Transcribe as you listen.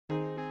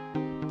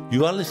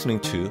You are listening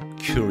to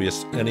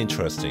Curious and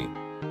Interesting,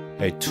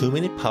 a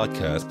 2-minute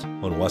podcast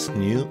on what's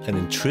new and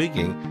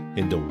intriguing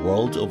in the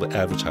world of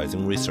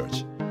advertising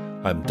research.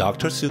 I'm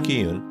Dr.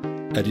 Soo-ki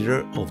Yoon,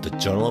 editor of the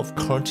Journal of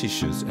Current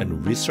Issues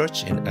and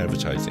Research in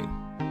Advertising.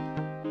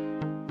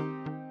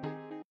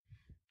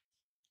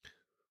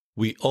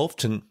 We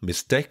often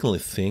mistakenly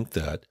think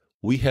that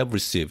we have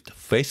received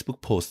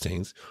Facebook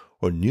postings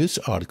or news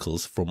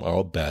articles from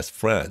our best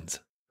friends.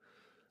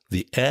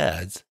 The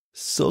ads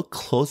so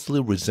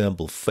closely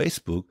resemble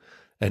Facebook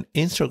and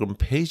Instagram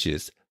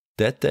pages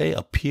that they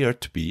appear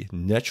to be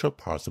natural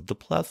parts of the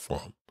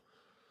platform.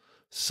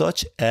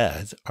 Such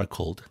ads are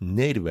called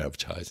native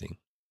advertising.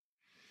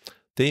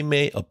 They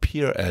may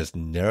appear as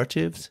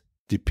narratives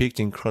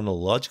depicting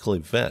chronological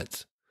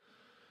events,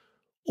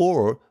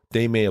 or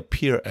they may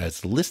appear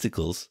as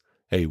listicles,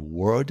 a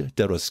word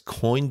that was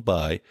coined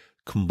by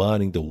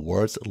combining the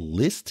words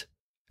list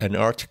and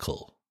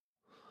article.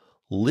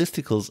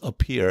 Listicles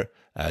appear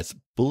as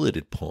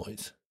bulleted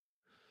points.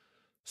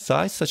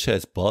 Sites such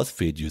as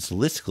BuzzFeed use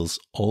listicles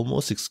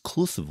almost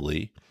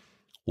exclusively,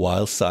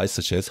 while sites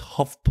such as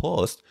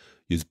HuffPost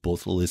use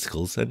both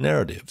listicles and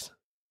narratives.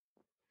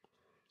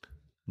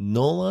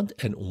 Noland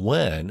and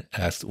Wen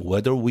asked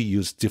whether we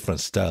use different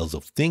styles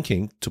of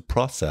thinking to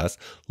process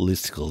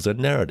listicles and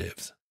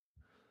narratives.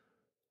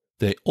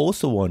 They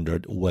also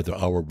wondered whether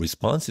our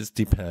responses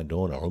depend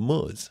on our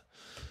moods.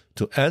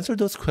 To answer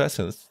those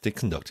questions, they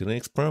conducted an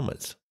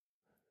experiment.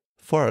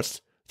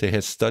 First, they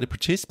had study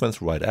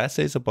participants write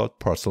essays about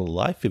personal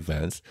life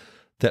events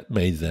that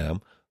made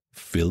them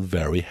feel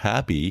very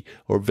happy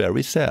or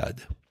very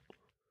sad.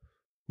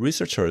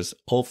 Researchers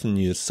often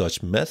use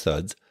such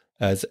methods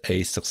as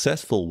a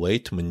successful way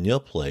to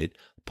manipulate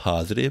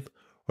positive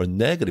or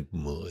negative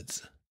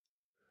moods.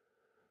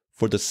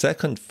 For the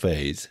second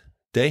phase,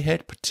 they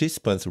had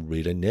participants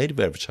read a native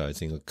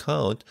advertising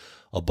account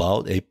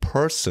about a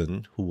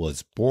person who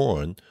was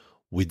born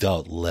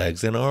without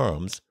legs and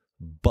arms,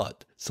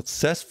 but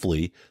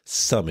successfully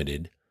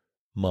summited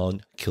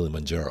Mount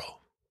Kilimanjaro.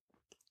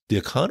 The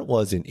account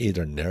was in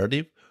either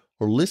narrative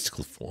or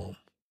listicle form.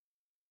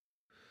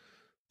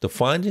 The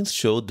findings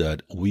showed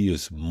that we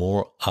use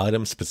more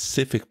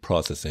item-specific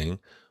processing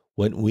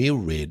when we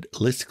read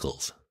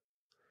listicles.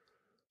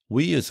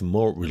 We use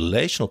more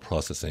relational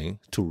processing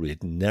to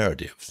read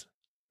narratives.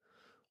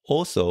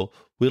 Also,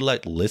 we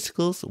like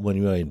listicles when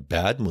we are in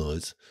bad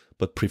moods,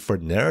 but prefer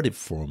narrative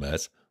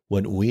formats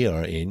when we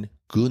are in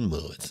good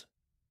moods.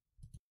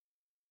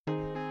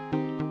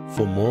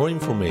 For more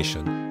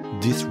information,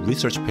 this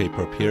research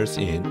paper appears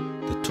in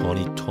the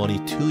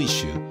 2022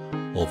 issue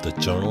of the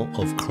Journal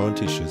of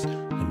Current Issues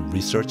and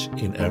Research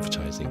in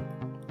Advertising.